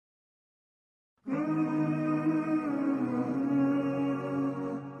Alhamdulillahi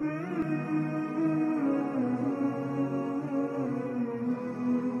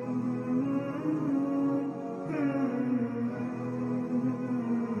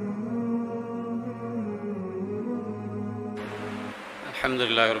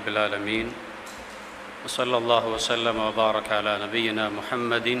Rabbil Alameen. Sallallahu wa sallam wa baraka ala nabiyyina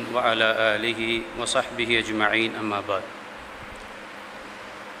Muhammadin wa ala alihi wa sahbihi ajma'in amma ba'd.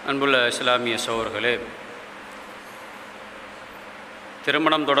 அன்புள்ள இஸ்லாமிய சகோதரர்களே,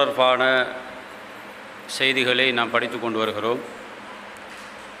 திருமணம் தொடர்பான செய்திகளை நாம் படித்து கொண்டு வருகிறோம்.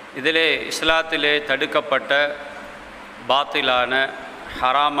 இதிலே இஸ்லாத்திலே தடுக்கப்பட்ட பாத்திலான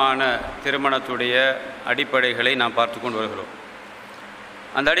ஹராமான திருமணத்துடைய அடிப்படைகளை நாம் பார்த்து கொண்டு வருகிறோம்.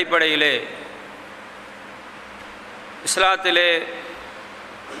 அந்த அடிப்படையிலே இஸ்லாத்திலே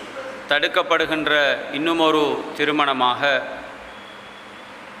தடுக்கப்படுகின்ற இன்னுமொரு திருமணமாக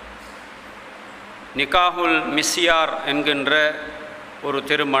நிகாஹுல் மிஸ்யார் என்கின்ற ஒரு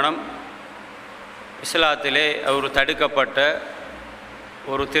திருமணம் இஸ்லாத்திலே ஒரு தடுக்கப்பட்ட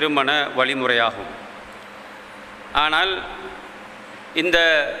ஒரு திருமண வழிமுறையாகும். ஆனால் இந்த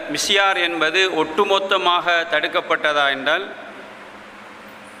மிஸ்யார் என்பது ஒட்டுமொத்தமாக தடுக்கப்பட்டதா என்றால்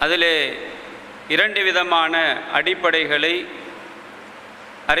அதிலே இரண்டு விதமான அடிப்படைகளை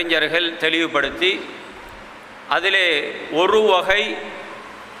அறிஞர்கள் தெளிவுபடுத்தி அதிலே ஒரு வகை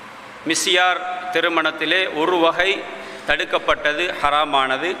மிஸ்யார் திருமணத்திலே ஒரு வகை தடுக்கப்பட்டது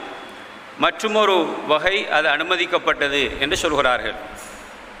ஹராமானது, மற்றுமொரு வகை அது அனுமதிக்கப்பட்டது என்று சொல்கிறார்கள்.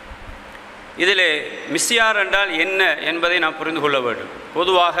 இதிலே மிஸ்யார் என்றால் என்ன என்பதை நாம் புரிந்து கொள்ள வேண்டும்.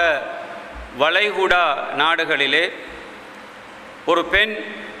 பொதுவாக வளைகுடா நாடுகளிலே ஒரு பெண்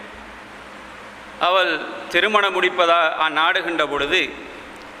அவள் திருமணம் முடிப்பதாக நாடுகின்ற பொழுது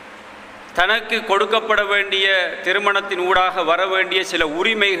தனக்கு கொடுக்கப்பட வேண்டிய திருமணத்தின் ஊடாக வர வேண்டிய சில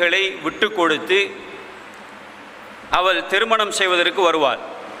உரிமைகளை விட்டு கொடுத்து அவள் திருமணம் செய்வதற்கு வருவாள்.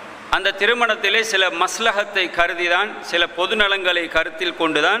 அந்த திருமணத்திலே சில மஸ்லஹத்தை கருதிதான், சில பொதுநலங்களை கருத்தில்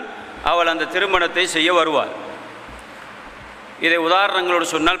கொண்டுதான் அவள் அந்த திருமணத்தை செய்ய வருவாள். இதை உதாரணங்களோடு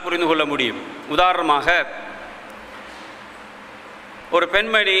சொன்னால் புரிந்து கொள்ள முடியும். உதாரணமாக, ஒரு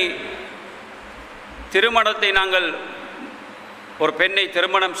பெண்மணி திருமணத்தை நாங்கள் ஒரு பெண்ணை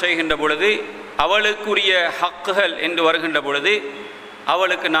திருமணம் செய்கின்ற பொழுது அவளுக்குரிய ஹக்குகள் என்று வருகின்ற பொழுது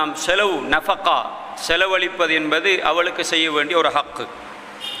அவளுக்கு நாம் நஃபகா செலவழிப்பது என்பது அவளுக்கு செய்ய வேண்டிய ஒரு ஹக்கு.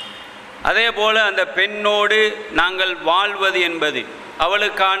 அதே போல் அந்த பெண்ணோடு நாங்கள் வாழ்வது என்பது,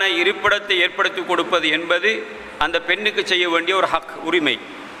 அவளுக்கான இருப்பிடத்தை ஏற்படுத்தி கொடுப்பது என்பது அந்த பெண்ணுக்கு செய்ய வேண்டிய ஒரு ஹக், உரிமை.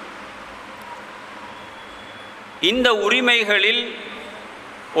 இந்த உரிமைகளில்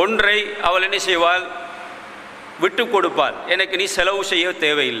ஒன்றை அவள் என்ன செய்வாள்? விட்டு கொடுப்பாள். எனக்கு நீ செலவு செய்ய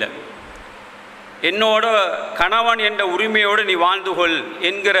தேவையில்லை, என்னோட கணவன் என்ற உரிமையோடு நீ வாழ்ந்து கொள்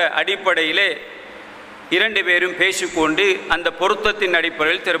என்கிற அடிப்படையிலே இரண்டு பேரும் பேசிக்கொண்டு அந்த பொருத்தத்தின்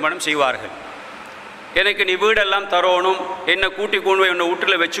அடிப்படையில் திருமணம் செய்வார்கள். எனக்கு நீ வீடெல்லாம் தரணும், என்னை கூட்டிக் கொண்டு போய் என்னை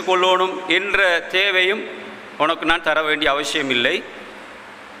வீட்டில் வச்சு கொள்ளணும் என்ற தேவையும் உனக்கு நான் தர வேண்டிய அவசியம் இல்லை.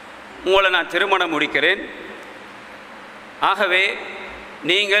 உங்களை நான் திருமணம் முடிக்கிறேன், ஆகவே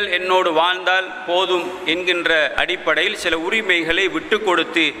நீங்கள் என்னோடு வாழ்ந்தால் போதும் என்கின்ற அடிப்படையில் சில உரிமைகளை விட்டு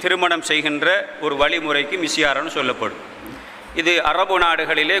கொடுத்து திருமணம் செய்கின்ற ஒரு வழிமுறைக்கு மிஸ்யார்னு சொல்லப்படும். இது அரபு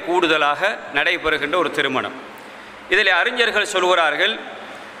நாடுகளிலே கூடுதலாக நடைபெறுகின்ற ஒரு திருமணம். இதில் அறிஞர்கள் சொல்கிறார்கள்,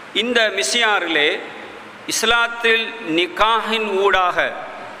 இந்த மிஸ்யாரிலே இஸ்லாத்தில் நிக்காஹின் ஊடாக,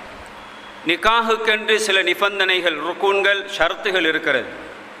 நிக்காஹுக்கென்று சில நிபந்தனைகள், ருக்குன்கள், ஷர்த்துகள் இருக்கிறது.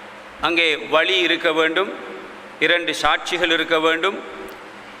 அங்கே வலி இருக்க வேண்டும், 2 சாட்சிகள் இருக்க வேண்டும்,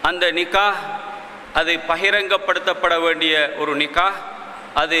 அந்த நிக்காஹ் அது பகிரங்கப்படுத்தப்பட வேண்டிய ஒரு நிக்காஹ்,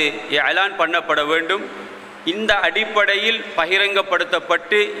 அது எலான் பண்ணப்பட வேண்டும். இந்த அடிப்படையில்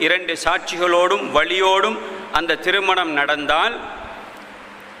பகிரங்கப்படுத்தப்பட்டு 2 சாட்சிகளோடும் வலியோடும் அந்த திருமணம் நடந்தால்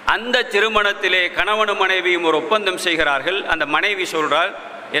அந்த திருமணத்திலே கணவனும் மனைவியும் ஒரு ஒப்பந்தம் செய்கிறார்கள். அந்த மனைவி சொல்கிறாள்,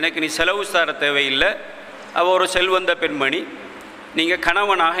 எனக்கு நீ செலவு தர தேவையில்லை, அவள் ஒரு செல்வந்த பெண்மணி, நீங்கள்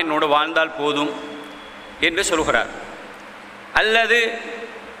கணவனாக என்னோடு வாழ்ந்தால் போதும் என்று சொல்கிறார். அல்லது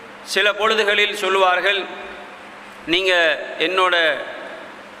சில பொழுதுகளில் சொல்லுவார்கள், நீங்கள் என்னோட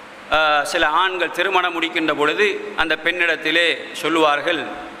சில ஆண்கள் திருமணம் முடிக்கின்ற பொழுது அந்த பெண்ணிடத்திலே சொல்லுவார்கள்,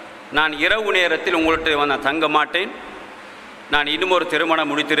 நான் இரவு நேரத்தில் உங்கள்கிட்ட நான் தங்க மாட்டேன், நான் இன்னும் ஒரு திருமணம்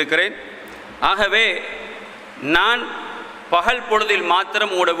முடித்திருக்கிறேன், ஆகவே நான் பகல் பொழுதில்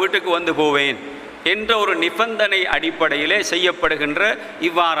மாத்திரம் உங்களோட வீட்டுக்கு வந்து போவேன் என்ற ஒரு நிபந்தனை அடிப்படையிலே செய்யப்படுகின்ற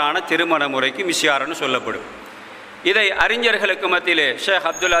இவ்வாறான திருமண முறைக்கு மிஸ்யார்னு சொல்லப்படும். இதை அறிஞர்களுக்கு மத்தியிலே ஷேக்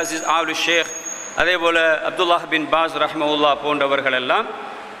அப்துல் அசீஸ் ஆலு ஷேக், அதே போல் அப்துல்லாஹ் பின் பாஸ் ரஹ்மவுல்லா போன்றவர்கள் எல்லாம்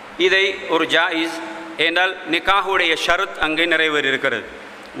இதை ஒரு ஜாயிஸ், என்றால் நிக்காஹுடைய ஷரத் அங்கே நிறைவேறியிருக்கிறது.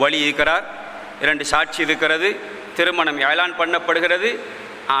 வலி இருக்கிறார், 2 சாட்சி இருக்கிறது, திருமணம் ஏலான் பண்ணப்படுகிறது.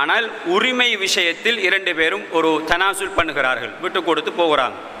 ஆனால் உரிமை விஷயத்தில் 2 பேரும் ஒரு தனாசுல் பண்ணுகிறார்கள், விட்டு கொடுத்து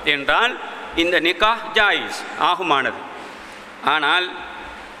போகிறாங்க என்றால் இந்த நிக்காஹ் ஜாயிஸ் ஆகுமானது. ஆனால்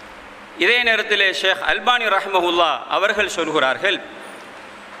இதே நேரத்தில் ஷேக் அல்பானி ரஹ்மஹுல்லா அவர்கள் சொல்கிறார்கள்,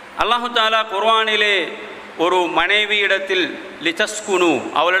 அல்லாஹு தாலா குர்ஆனிலே ஒரு மனைவியிடத்தில் லிதஸ்குனு,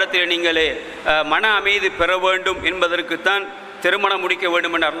 அவளிடத்தில் நீங்களே மன அமைதி பெற வேண்டும் என்பதற்குத்தான் திருமணம் முடிக்க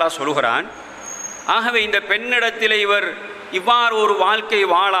வேண்டும் என்று அல்லாஹ் சொல்கிறான். ஆகவே இந்த பெண்ணிடத்தில் இவர் இவ்வாறு ஒரு வாழ்க்கை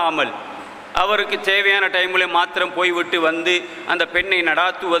வாழாமல் அவருக்கு தேவையான டைமில் மாத்திரம் போய்விட்டு வந்து அந்த பெண்ணை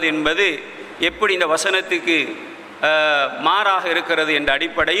நடாத்துவது என்பது எப்படி இந்த வசனத்துக்கு மாறாக இருக்கிறது என்ற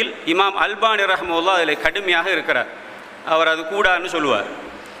அடிப்படையில் இமாம் அல்பானி ரஹ்மத்துல்லாஹ் அதில் கடுமையாக இருக்கிறார். அவர் அது கூடாதுன்னு சொல்லுவார்.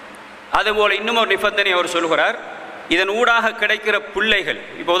 அதுபோல் இன்னும் ஒரு நிபந்தனை அவர் சொல்கிறார், இதன் ஊடாக கிடைக்கிற பிள்ளைகள்,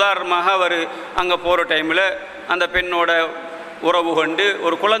 இப்போ உதாரணமாக அவர் அங்கே போகிற டைமில் அந்த பெண்ணோட உறவு கொண்டு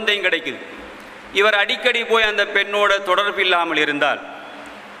ஒரு குழந்தையும் கிடைக்குது. இவர் அடிக்கடி போய் அந்த பெண்ணோட தொடர்பு இல்லாமல் இருந்தால்,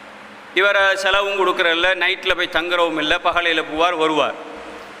 இவரை செலவும் கொடுக்குறதில்ல, நைட்டில் போய் தங்குறவும் இல்லை, பகலையில் போவார் வருவார்,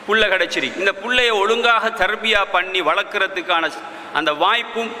 புள்ள கிடச்சிரி, இந்த பிள்ளையை ஒழுங்காக தர்பியா பண்ணி வளர்க்குறதுக்கான அந்த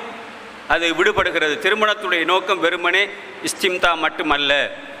வாய்ப்பும் அது விடுபடுகிறது. திருமணத்துடைய நோக்கம் வெறுமனே இஸ்திம்தா மட்டுமல்ல,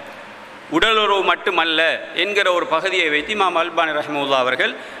 உடலுறவு மட்டுமல்ல என்கிற ஒரு பகுதியை வைத்து இமாம் அல்பானி ரஹ்மத்துல்லாஹ்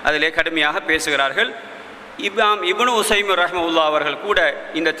அவர்கள் அதிலே கடுமையாக பேசுகிறார்கள். இமாம் இப்னு உஸைமீன் ரஹ்மத்துல்லாஹ் அவர்கள் கூட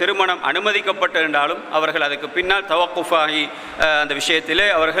இந்த திருமணம் அனுமதிக்கப்பட்டிருந்தாலும் அவர்கள் அதுக்கு பின்னால் தவக்குஃபாகி அந்த விஷயத்திலே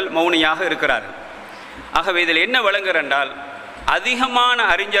அவர்கள் மௌனியாக இருக்கிறார்கள். ஆகவே இதில் என்ன விளங்குகிறென்றால், அதிகமான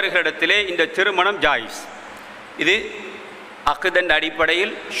அறிஞர்களிடத்திலே இந்த திருமணம் ஜாயிஸ். இது அக்தன்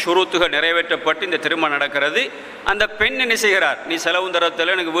அடிப்படையில் ஷுரூத்துகள் நிறைவேற்றப்பட்டு இந்த திருமணம் நடக்கிறது. அந்த பெண் என்ன செய்கிறார், நீ செலவும்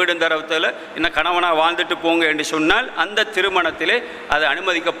தரத்தில் எனக்கு வீடும் தரத்தில் என்ன கணவனாக வாழ்ந்துட்டு போங்க என்று சொன்னால் அந்த திருமணத்திலே அது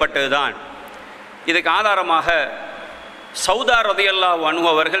அனுமதிக்கப்பட்டது தான். இதுக்கு ஆதாரமாக சௌதா ரலியல்லாஹு அன்ஹு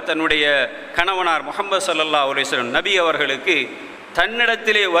அவர்கள் தன்னுடைய கணவனார் முஹம்மது ஸல்லல்லாஹு அலைஹி வஸல்லம் நபி அவர்களுக்கு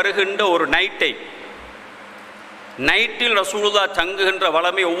தன்னிடத்திலே வருகின்ற ஒரு நைட்டில் ரசூலுல்லாஹ் தங்குகின்ற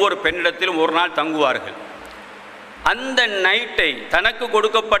வளமை ஒவ்வொரு பெண்ணிடத்திலும் ஒரு நாள் தங்குவார்கள். அந்த நைட்டை, தனக்கு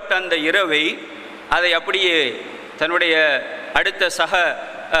கொடுக்கப்பட்ட அந்த இரவை, அதை அப்படியே தன்னுடைய அடுத்த சக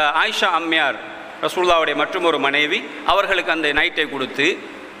ஆயிஷா அம்மையார் ரசூலுல்லாஹ்வுடைய மற்றும் ஒரு மனைவி அவர்களுக்கு அந்த நைட்டை கொடுத்து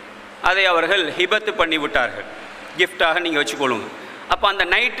அதை அவர்கள் ஹிபத்து பண்ணி விட்டார்கள், கிஃப்டாக நீங்கள் வச்சுக்கொள்ளுங்க. அப்போ அந்த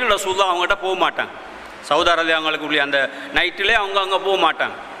நைட்டில் ரசூலுல்லாஹ் அவங்ககிட்ட போக மாட்டாங்க, சௌதா ரலியல்லாஹு உள்ள அந்த நைட்டிலே அவங்க அங்கே போக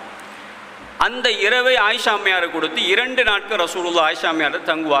மாட்டாங்க. அந்த இரவை ஆயிஷா அம்மையாருக்கு கொடுத்து 2 நாட்கள் ரசூலுல்லாஹ் ஆயிஷா அம்மையார்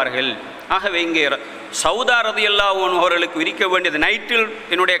தங்குவார்கள். ஆகவே இங்கே சௌதா ரலியல்லாஹு அன்ஹு அவர்களுக்கு விரிக்க வேண்டியது நைட்டில்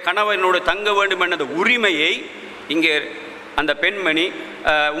என்னுடைய கணவனோடு தங்க வேண்டும் என்ற உரிமையை இங்கே அந்த பெண்மணி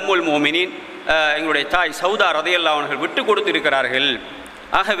உம்முல் மோமினின் எங்களுடைய தாய் சௌதா ரலியல்லாஹு அன்ஹா விட்டு கொடுத்திருக்கிறார்கள்.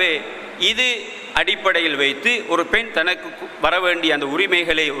 ஆகவே இது அடிப்படையில் வைத்து ஒரு பெண் தனக்கு வர வேண்டிய அந்த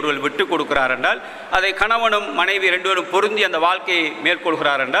உரிமைகளை ஒருவர் விட்டு கொடுக்கிறார் என்றால், அதை கணவனும் மனைவி 2 பேரும் பொருந்தி அந்த வாழ்க்கையை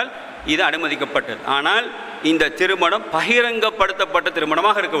மேற்கொள்கிறார் என்றால் இது அனுமதிக்கப்பட்டது. ஆனால் இந்த திருமணம் பகிரங்கப்படுத்தப்பட்ட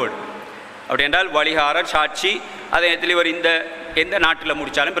திருமணமாக இருக்க வேண்டும். அப்படி என்றால் வழிகாரர், சாட்சி, அதே நேரத்தில் இவர் எந்த நாட்டில்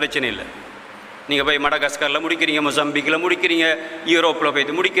முடித்தாலும் பிரச்சனை இல்லை. நீங்கள் போய் மடகாஸ்கரில் முடிக்கிறீங்க, மொசம்பிக்கில் முடிக்கிறீங்க, யூரோப்பில்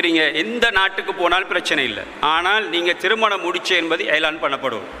போய் முடிக்கிறீங்க, எந்த நாட்டுக்கு போனாலும் பிரச்சனை இல்லை. ஆனால் நீங்கள் திருமணம் முடிச்சு என்பது ஏலான்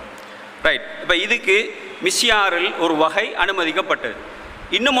பண்ணப்படும். ரைட். இப்போ இதுக்கு மிஸ்யாரில் ஒரு வகை அனுமதிக்கப்பட்டது.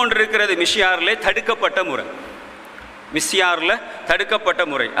 இன்னும் ஒன்று இருக்கிறது, மிஸ்யாரிலே தடுக்கப்பட்ட முறை. மிஸ்யாரில் தடுக்கப்பட்ட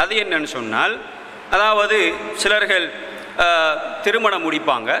முறை அது என்னன்னு சொன்னால், அதாவது சிலர்கள் திருமணம்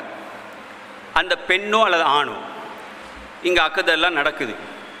முடிப்பாங்க, அந்த பெண்ணோ அல்லது ஆணோ இங்கே அக்கதெல்லாம் நடக்குது,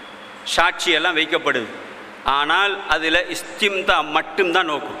 சாட்சியெல்லாம் வைக்கப்படுது. ஆனால் அதில் இஸ்திம்தா மட்டும்தான்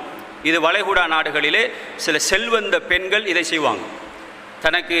நோக்கும். இது வளைகுடா நாடுகளிலே சில செல்வந்த பெண்கள் இதை செய்வாங்க.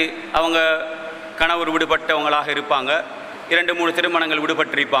 தனக்கு அவங்க கணவர் விடுபட்டவங்களாக இருப்பாங்க, 2-3 திருமணங்கள்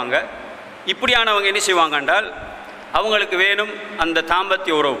விடுபட்டிருப்பாங்க. இப்படியானவங்க என்ன செய்வாங்க என்றால், அவங்களுக்கு வேணும் அந்த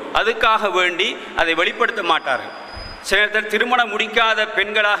தாம்பத்திய உறவு, அதுக்காக வேண்டி அதை வெளிப்படுத்த மாட்டார்கள். சில நேரத்தில் திருமணம் முடிக்காத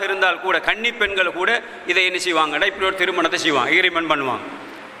பெண்களாக இருந்தால் கூட, கன்னி பெண்கள் கூட இதை என்ன செய்வாங்கன்னா இப்படி ஒரு திருமணத்தை செய்வாங்க, எக்ரிமெண்ட் பண்ணுவாங்க.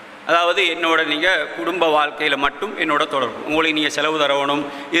 அதாவது என்னோட நீங்கள் குடும்ப வாழ்க்கையில் மட்டும் என்னோட தொடர்பு, உங்களுக்கு நீங்கள் செலவு தரணும்,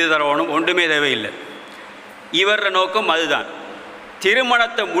 இது தரணும், ஒன்றுமே தேவையில்லை. இவர நோக்கம் அதுதான்.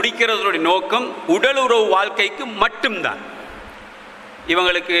 திருமணத்தை முடிக்கிறதுடைய நோக்கம் உடலுறவு வாழ்க்கைக்கு மட்டும்தான்.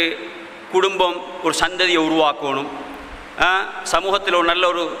 இவங்களுக்கு குடும்பம், ஒரு சந்ததியை உருவாக்கணும், சமூகத்தில் ஒரு நல்ல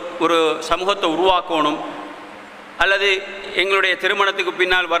ஒரு சமூகத்தை உருவாக்கணும், அல்லது எங்களுடைய திருமணத்துக்கு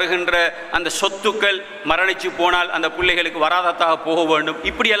பின்னால் வருகின்ற அந்த சொத்துக்கள் மரணித்து போனால் அந்த பிள்ளைகளுக்கு வராதத்தாக போக வேண்டும்,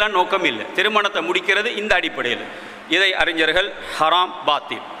 இப்படியெல்லாம் நோக்கம் இல்லை. திருமணத்தை முடிக்கிறது இந்த அடிப்படையில். இதை அறிஞர்கள் ஹராம்,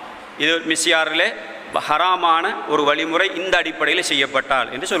 பாத்தில், இது மிஸ்யாரிலே ஹராமான ஒரு வழிமுறை இந்த அடிப்படையில்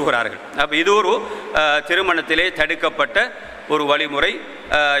செய்யப்பட்டால் என்று சொல்கிறார்கள். அப்போ இது ஒரு திருமணத்திலே தடுக்கப்பட்ட ஒரு வழிமுறை,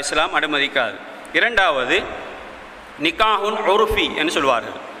 இஸ்லாம் அனுமதிக்காது. இரண்டாவது நிக்காஹுன் உருஃபி என்று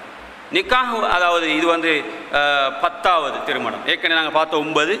சொல்வார்கள். நிக்காஹ் அதாவது இது 10வது திருமணம். ஏற்கனவே நாங்கள் பார்த்தோம்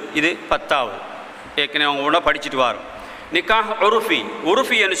 9, இது 10வது. ஏற்கனவே அவங்க ஒன்றா படிச்சுட்டு வரோம். நிக்காஹ்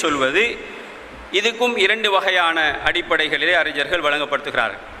உருஃபி என்று சொல்வது இதுக்கும் 2 வகையான அடிப்படைகளிலே அறிஞர்கள்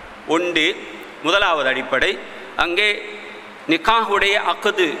வழங்கப்படுத்துகிறார்கள். ஒன்று, முதலாவது அடிப்படை, அங்கே நிக்காஹுடைய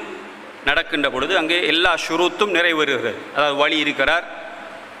அக்து நடக்கின்ற பொழுது அங்கே எல்லா ஷுரூத்தும் நிறைவேறுகிறது. அதாவது வலி இருக்கிறார்,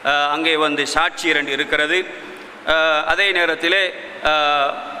 அங்கே சாட்சி 2 இருக்கிறது, அதே நேரத்தில்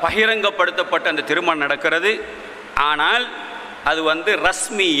பகிரங்கப்படுத்தப்பட்ட அந்த திருமணம் நடக்கிறது. ஆனால் அது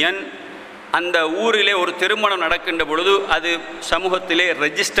ரஸ்மியன் அந்த ஊரிலே ஒரு திருமணம் நடக்கின்ற பொழுது அது சமூகத்திலே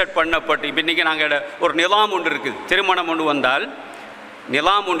ரெஜிஸ்டர் பண்ணப்பட்டு, இப்போ இன்றைக்கி நாங்கள் ஒரு நிலாம் ஒன்று இருக்குது, திருமணம் ஒன்று வந்தால்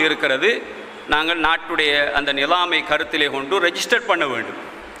நிலாம் ஒன்று இருக்கிறது, நாங்கள் நாட்டுடைய அந்த நிலாமை கருத்திலே கொண்டு ரெஜிஸ்டர் பண்ண வேண்டும்.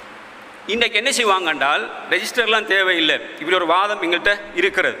 இன்றைக்கு என்ன செய்வாங்க என்றால் ரெஜிஸ்டர்லாம் தேவையில்லை, இப்படி ஒரு வாதம் எங்கள்கிட்ட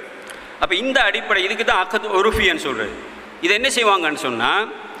இருக்கிறது. அப்போ இந்த அடிப்படை இதுக்கு தான் அக்கத் உருஃபின்னு சொல்கிறது. இதை என்ன செய்வாங்கன்னு சொன்னால்,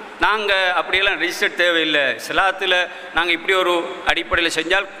 நாங்கள் அப்படியெல்லாம் ரெஜிஸ்டர் தேவையில்லை, சிலாத்தில் நாங்கள் இப்படி ஒரு அடிப்படையில்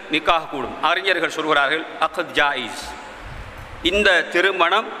செஞ்சால் நிக்காக கூடும். அறிஞர்கள் சொல்கிறார்கள் அக்கத் ஜாயிஸ், இந்த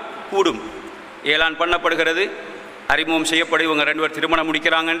திருமணம் கூடும், ஏலான் பண்ணப்படுகிறது, அறிமுகம் செய்யப்படும், இவங்க 2 பேர் திருமணம்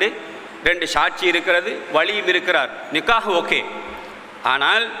முடிக்கிறாங்கண்டு, 2 சாட்சி இருக்கிறது, வலியும் இருக்கிறார், நிக்காக ஓகே.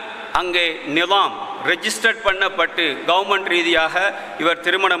 ஆனால் அங்கே நிலாம் ரெஜிஸ்டர்ட் பண்ணப்பட்டு கவர்மெண்ட் ரீதியாக இவர்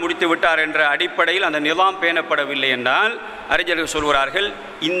திருமணம் முடித்து விட்டார் என்ற அடிப்படையில் அந்த நிலாம் பேணப்படவில்லை என்றால் அறிஞர்கள் சொல்கிறார்கள்,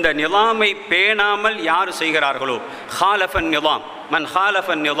 இந்த நிலாமை பேணாமல் யார் செய்கிறார்களோ, ஹாலஃபன் நிலாம், மன்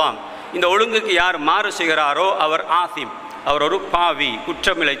ஹாலஃபன் நிலாம், இந்த ஒழுங்குக்கு யார் மாறு செய்கிறாரோ அவர் ஆசிம், அவர் ஒரு பாவி,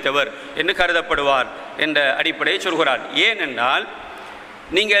 குற்றமிழைத்தவர் என்று கருதப்படுவார் என்ற அடிப்படையை சொல்கிறார். ஏனென்றால்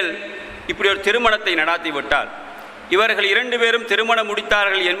நீங்கள் இப்படி ஒரு திருமணத்தை நடாத்தி விட்டால் இவர்கள் 2 பேரும் திருமணம்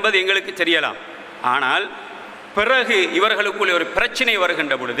முடித்தார்கள் என்பது எங்களுக்கு தெரியலாம். ஆனால் பிறகு இவர்களுக்குள்ளே ஒரு பிரச்சனை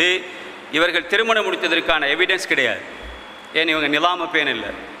வருகின்ற பொழுது இவர்கள் திருமணம் முடித்ததற்கான எவிடன்ஸ் கிடையாது. ஏன் இவங்க நிலாம பேன்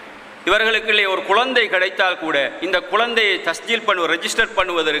இல்லை. இவர்களுக்குள்ளே ஒரு குழந்தை கிடைத்தால் கூட இந்த குழந்தையை தஸ்ஜீல் ரெஜிஸ்டர்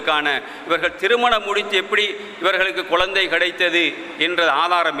பண்ணுவதற்கான இவர்கள் திருமணம் முடித்து எப்படி இவர்களுக்கு குழந்தை கிடைத்தது என்ற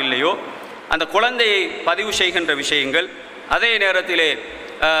ஆதாரம் இல்லையோ, அந்த குழந்தையை பதிவு செய்கின்ற விஷயங்கள், அதே நேரத்திலே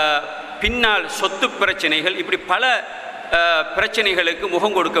பின்னால் சொத்து பிரச்சனைகள், இப்படி பல பிரச்சனைகளுக்கு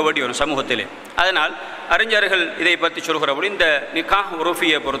முகம் கொடுக்க வேண்டிய ஒரு சமூகத்திலே. அதனால் அறிஞர்கள் இதை பற்றி சொல்கிறபோது இந்த நிக்காஹ்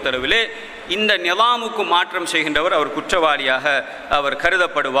உருஃபியை பொறுத்தளவிலே இந்த நிலாமுக்கு மாற்றம் செய்கின்றவர் அவர் குற்றவாளியாக அவர்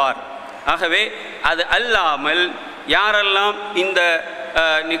கருதப்படுவார். ஆகவே அது அல்லாமல் யாரெல்லாம் இந்த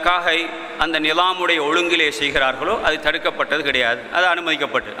நிக்காகை அந்த நிலாமுடைய ஒழுங்கிலே செய்கிறார்களோ அது தடுக்கப்பட்டது கிடையாது, அது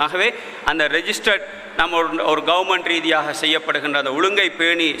அனுமதிக்கப்பட்டது. ஆகவே அந்த ரெஜிஸ்டர்ட் நம்ம ஒரு கவர்மெண்ட் ரீதியாக செய்யப்படுகின்ற அந்த ஒழுங்கை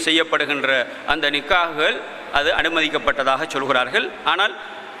பேணி செய்யப்படுகின்ற அந்த நிக்காகுகள் அது அனுமதிக்கப்பட்டதாக சொல்கிறார்கள். ஆனால்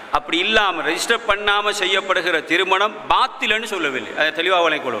அப்படி இல்லாமல் ரெஜிஸ்டர் பண்ணாமல் செய்யப்படுகிற திருமணம் பாத்தில்னு சொல்லவில்லை, அதை தெளிவாக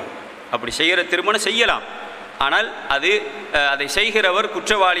வழங்கிக்கொள்ளணும். அப்படி செய்கிற திருமணம் செய்யலாம், ஆனால் அதை செய்கிறவர்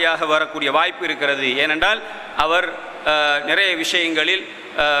குற்றவாளியாக வரக்கூடிய வாய்ப்பு இருக்கிறது. ஏனென்றால் அவர் நிறைய விஷயங்களில்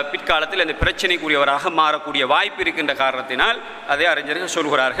பிற்காலத்தில் அந்த பிரச்சனைக்குரியவராக மாறக்கூடிய வாய்ப்பு இருக்கின்ற காரணத்தினால் அதை அறிஞர்கள்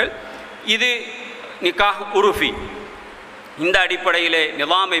சொல்கிறார்கள். இது நிக்காஹ் உருஃபி. இந்த அடிப்படையிலே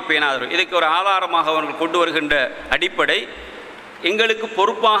நிலாமை பேணாதவர், இதுக்கு ஒரு ஆதாரமாக அவர்கள் கொண்டு வருகின்ற அடிப்படை, எங்களுக்கு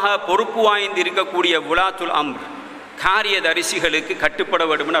பொறுப்பு வாய்ந்து இருக்கக்கூடிய உலாத்துல் அம்ர், காரியதரிசிகளுக்கு கட்டுப்பட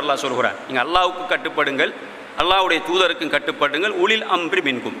வேண்டும் என்று அல்லாஹ் சொல்கிறார். நீங்கள் அல்லாஹ்வுக்கு கட்டுப்படுங்கள், அல்லாஹ்வுடைய தூதருக்கும் கட்டுப்படுங்கள், உலில் அம்ரி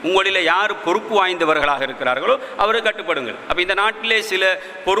மின்கும், உங்களில் யார் பொறுப்பு வாய்ந்தவர்களாக இருக்கிறார்களோ அவருக்கு கட்டுப்படுங்கள். அப்போ இந்த நாட்டிலே சில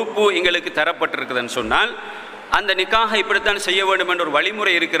பொறுப்பு எங்களுக்கு தரப்பட்டிருக்குதுன்னு சொன்னால் அந்த நிக்காக இப்படித்தான் செய்ய வேண்டும் என்ற ஒரு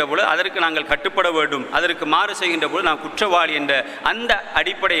வழிமுறை இருக்கிற போது அதற்கு நாங்கள் கட்டுப்பட வேண்டும், அதற்கு மாறு செய்கின்ற போது நான் குற்றவாளி என்ற அந்த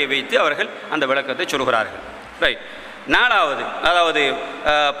அடிப்படையை வைத்து அவர்கள் அந்த விளக்கத்தை சொல்கிறார்கள். ரைட். 4வது, அதாவது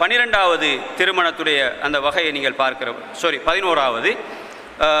 12வது திருமணத்துடைய அந்த வகையை நீங்கள் பார்க்கிற 11வது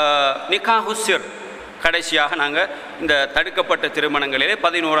நிக்காஹு சிர். கடைசியாக நாங்கள் இந்த தடுக்கப்பட்ட திருமணங்களிலே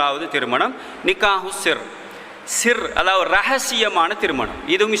 11வது திருமணம் நிக்காஹு சிர். சிர் அதாவது ரகசியமான திருமணம்.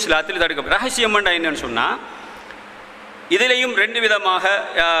 இதுவும் இஸ்லாத்தில் தடுக்கப்பட்ட. ரகசியம்னா என்னன்னு சொன்னால் இதிலையும் 2 விதமாக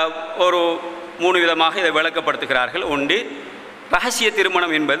ஒரு 3 விதமாக இதை விளக்கப்படுத்துகிறார்கள். ஒன்று, ரகசிய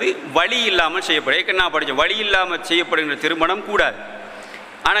திருமணம் என்பது வழி இல்லாமல் செய்யப்படும். ஏற்கனவே நான் படித்தேன், வழி இல்லாமல் செய்யப்படுகின்ற திருமணம் கூடாது.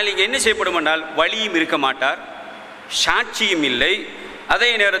 ஆனால் இங்கே என்ன செய்யப்படும் என்றால் வழியும் இருக்க மாட்டார், சாட்சியும் இல்லை,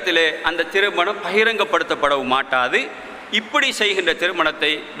 அதே நேரத்தில் அந்த திருமணம் பகிரங்கப்படுத்தப்படவும் மாட்டாது. இப்படி செய்கின்ற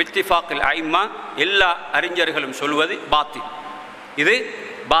திருமணத்தை பித்திஃபாக்கில் ஐம்மா எல்லா அறிஞர்களும் சொல்வது பாத்தில். இது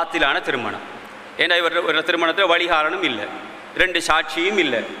பாத்திலான திருமணம். ஏன்னா இவர் திருமணத்தில் வழிகாரணம் இல்லை, 2 சாட்சியும்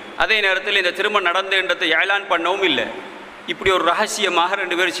இல்லை, அதே நேரத்தில் இந்த திருமணம் நடந்துன்றதை ஏலான் பண்ணவும் இல்லை. இப்படி ஒரு ரகசியமாக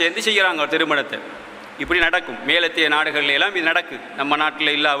 2 பேர் சேர்ந்து செய்கிறாங்க திருமணத்தை. இப்படி நடக்கும் மேலத்திய நாடுகளில் எல்லாம் இது நடக்குது. நம்ம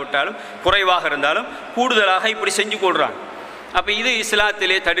நாட்டில் இல்லாவிட்டாலும் குறைவாக இருந்தாலும் கூடுதலாக இப்படி செஞ்சு கொள்கிறாங்க. அப்போ இது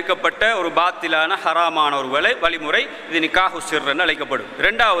இஸ்லாத்திலே தடுக்கப்பட்ட ஒரு பாத்திலான ஹராமான ஒரு வழிமுறை. இது நிக்காஹு சிர்ன்னு அழைக்கப்படும்.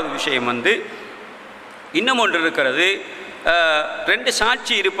 இரண்டாவது விஷயம் வந்து இன்னும் ஒன்று இருக்கிறது. ரெண்டு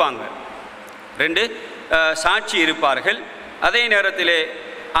சாட்சி இருப்பாங்க, ரெண்டு சாட்சி இருப்பார்கள். அதே நேரத்தில்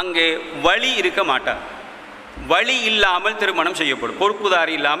அங்கே வழி இருக்க மாட்டார். வழி இல்லாமல் திருமணம் செய்யப்படும்,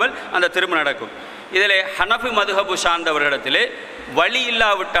 பொறுப்புதாரி இல்லாமல் அந்த திருமணம் நடக்கும். இதில் ஹனஃபி மதுஹபு சார்ந்தவர்களிடத்திலே வழி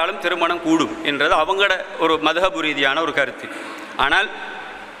இல்லாவிட்டாலும் திருமணம் கூடும் என்றது அவங்களோட ஒரு மதுஹபு ரீதியான ஒரு கருத்து. ஆனால்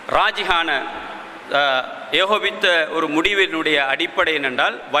ராஜிஹான ஏகோபித்த ஒரு முடிவினுடைய அடிப்படை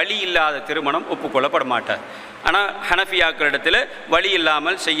என்னென்றால் வழி இல்லாத திருமணம் ஒப்புக்கொள்ளப்பட மாட்டார். ஆனால் ஹனஃபியாக்களிடத்தில் வழி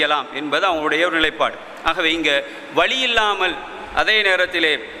இல்லாமல் செய்யலாம் என்பது அவங்களுடைய ஒரு நிலைப்பாடு. ஆகவே இங்கே வழி இல்லாமல் அதே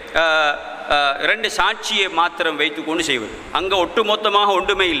நேரத்திலே ரெண்டு சாட்சியை மாத்திரம் வைத்து கொண்டு செய்வது, அங்கே ஒட்டுமொத்தமாக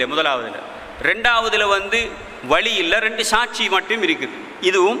ஒன்றுமே இல்லை முதலாவதில். ரெண்டாவதில் வந்து வழி இல்லை, ரெண்டு சாட்சி மட்டும் இருக்குது.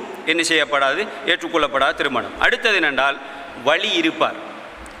 இதுவும் என்ன செய்யப்படாது, ஏற்றுக்கொள்ளப்படாத திருமணம். அடுத்தது என்னென்றால் வழி இருப்பார்,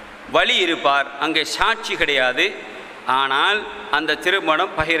 வழி இருப்பார், அங்கே சாட்சி கிடையாது. ஆனால் அந்த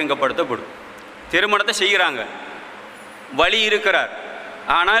திருமணம் பகிரங்கப்படுத்தப்படும். திருமணத்தை செய்கிறாங்க, வழி இருக்கிறார்,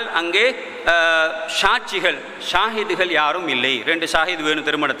 ஆனால் அங்கே சாட்சிகள் ஷாஹிதுகள் யாரும் இல்லை. ரெண்டு ஷாஹிது வேணும்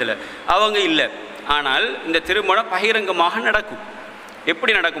திருமணத்தில், அவங்க இல்லை. ஆனால் இந்த திருமணம் பகிரங்கமாக நடக்கும்.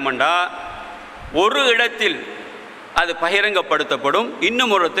 எப்படி நடக்குமெண்டா, ஒரு இடத்தில் அது பகிரங்கப்படுத்தப்படும்,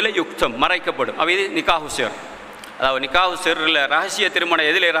 இன்னும் ஒரு இடத்துல யுக்தம் மறைக்கப்படும். அவை இது நிக்காஹு சிர். அதாவது நிக்காஹு சிர்ரில் ரகசிய திருமணம்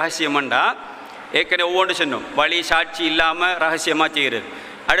எதில் ரகசியம்ண்டா, ஏற்கனவே ஒவ்வொன்று சொன்னோம், வழி சாட்சி இல்லாமல் ரகசியமாக செய்கிறது.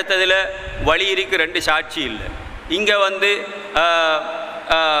 அடுத்ததில் வழி இருக்கு, ரெண்டு சாட்சி இல்லை. இங்கே வந்து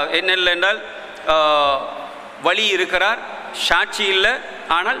என்ன இல்லை என்றால் வழி இருக்கிறார், சாட்சி இல்லை,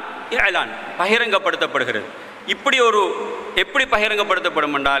 ஆனால் ஏலான் பகிரங்கப்படுத்தப்படுகிறது. இப்படி ஒரு எப்படி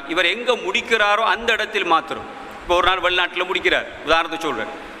பகிரங்கப்படுத்தப்படும் என்றால், இவர் எங்கே முடிக்கிறாரோ அந்த இடத்தில் மாத்திரம். இப்போ ஒரு நாள் வெளிநாட்டில் முடிக்கிறார், உதாரணத்துக்கு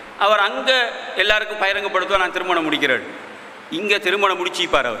சொல்கிறேன், அவர் அங்கே எல்லாருக்கும் பகிரங்கப்படுத்துவார், நான் திருமணம் முடிக்கிறேன். இங்கே திருமணம்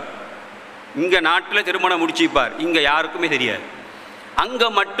முடிச்சிப்பார், அவர் இங்கே நாட்டில் திருமணம் முடிச்சிப்பார், இங்கே யாருக்குமே தெரியாது. அங்கே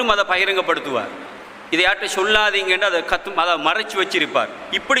மட்டும் அதை பகிரங்கப்படுத்துவார். இதை யார்கிட்ட சொல்லாதீங்கன்னு அதை மறைச்சி வச்சிருப்பார்.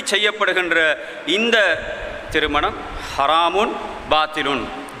 இப்படி செய்யப்படுகின்ற இந்த திருமணம் ஹராமுன் பாத்திலுன்.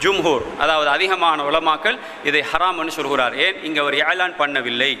 ஜும்ஹூர், அதாவது அதிகமான உலமாக்கள் இதை ஹராம்னு சொல்கிறார். ஏன், இங்கே அவர் ஏலான்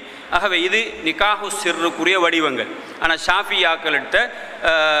பண்ணவில்லை. ஆகவே இது நிக்காஹு சிர்ருக்குரிய வடிவங்கள். ஆனால் ஷாஃபியாக்களிட்ட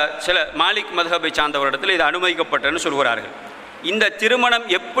சில மாலிக் மதுஹபை சார்ந்தவரிடத்தில் இது அனுமதிக்கப்பட்டன்னு சொல்கிறார்கள். இந்த திருமணம்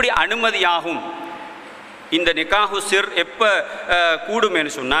எப்படி அனுமதியாகும், இந்த நிக்காஹு சிர் எப்போ கூடும்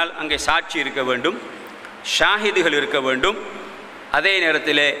என்று சொன்னால், அங்கே சாட்சி இருக்க வேண்டும், ஷாஹிதுகள் இருக்க வேண்டும். அதே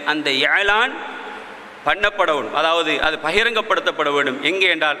நேரத்தில் அந்த ஏலான் பண்ணப்பட வேண்டும், அதாவது அது பகிரங்கப்படுத்தப்பட வேண்டும். எங்கே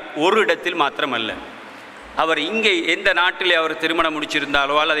என்றால் ஒரு இடத்தில் மாத்திரமல்ல. அவர் இங்கே எந்த நாட்டிலே அவர் திருமணம்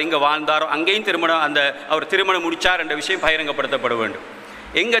முடிச்சிருந்தாலோ அல்லது எங்கே வாழ்ந்தாரோ அங்கேயும் திருமணம், அந்த அவர் திருமணம் முடித்தார் என்ற விஷயம் பகிரங்கப்படுத்தப்பட வேண்டும்.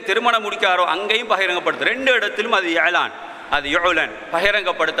 எங்கே திருமணம் முடிக்காரோ அங்கேயும் பகிரங்கப்படுத்த, ரெண்டு இடத்திலும் அது ஏலான், அது யுலன்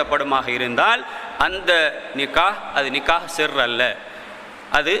பகிரங்கப்படுத்தப்படுமாக இருந்தால் அந்த நிக்காஹ் அது நிக்காஹ் சிர் அல்ல,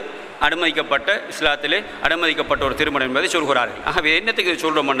 அது அனுமதிக்கப்பட்ட, இஸ்லாத்திலே அனுமதிக்கப்பட்ட ஒரு திருமணம் என்பதை சொல்கிறார்கள். ஆகவே என்னத்துக்கு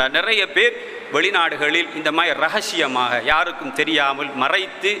சொல்கிறோம்னா, நிறைய பேர் வெளிநாடுகளில் இந்த மாதிரி ரகசியமாக யாருக்கும் தெரியாமல்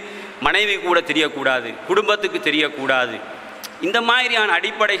மறைத்து, மனைவி கூட தெரியக்கூடாது, குடும்பத்துக்கு தெரியக்கூடாது, இந்த மாதிரியான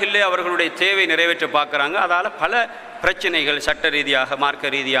அடிப்படைகளில் அவர்களுடைய தேவை நிறைவேற்ற பார்க்குறாங்க. அதால் பல பிரச்சனைகள் சட்ட ரீதியாக மார்க்க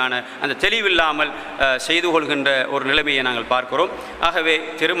ரீதியான அந்த தெளிவில்லாமல் செய்து கொள்கின்ற ஒரு நிலைமையை நாங்கள் பார்க்கிறோம். ஆகவே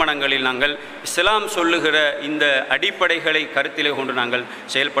திருமணங்களில் நாங்கள் இஸ்லாம் சொல்லுகிற இந்த அடிப்படைகளை கருத்திலே கொண்டு நாங்கள்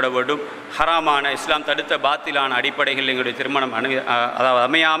செயல்பட வேண்டும். ஹராமான இஸ்லாம் தடுத்த பாத்திலான அடிப்படைகள் எங்களுடைய திருமணம் அதாவது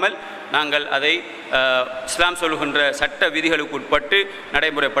அமையாமல் நாங்கள் அதை இஸ்லாம் சொல்லுகின்ற சட்ட விதிகளுக்கு உட்பட்டு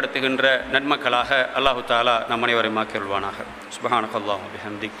நடைமுறைப்படுத்துகின்ற நன்மக்களாக அல்லாஹு தாலா நம் அனைவரையும் ஆக்கியருள்வானாக. சுப்ஹானல்லாஹி வ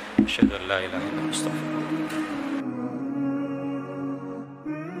பிஹம்திஹி அஷ்ஹது அல்லா இலாஹா இல்லல்லாஹ்.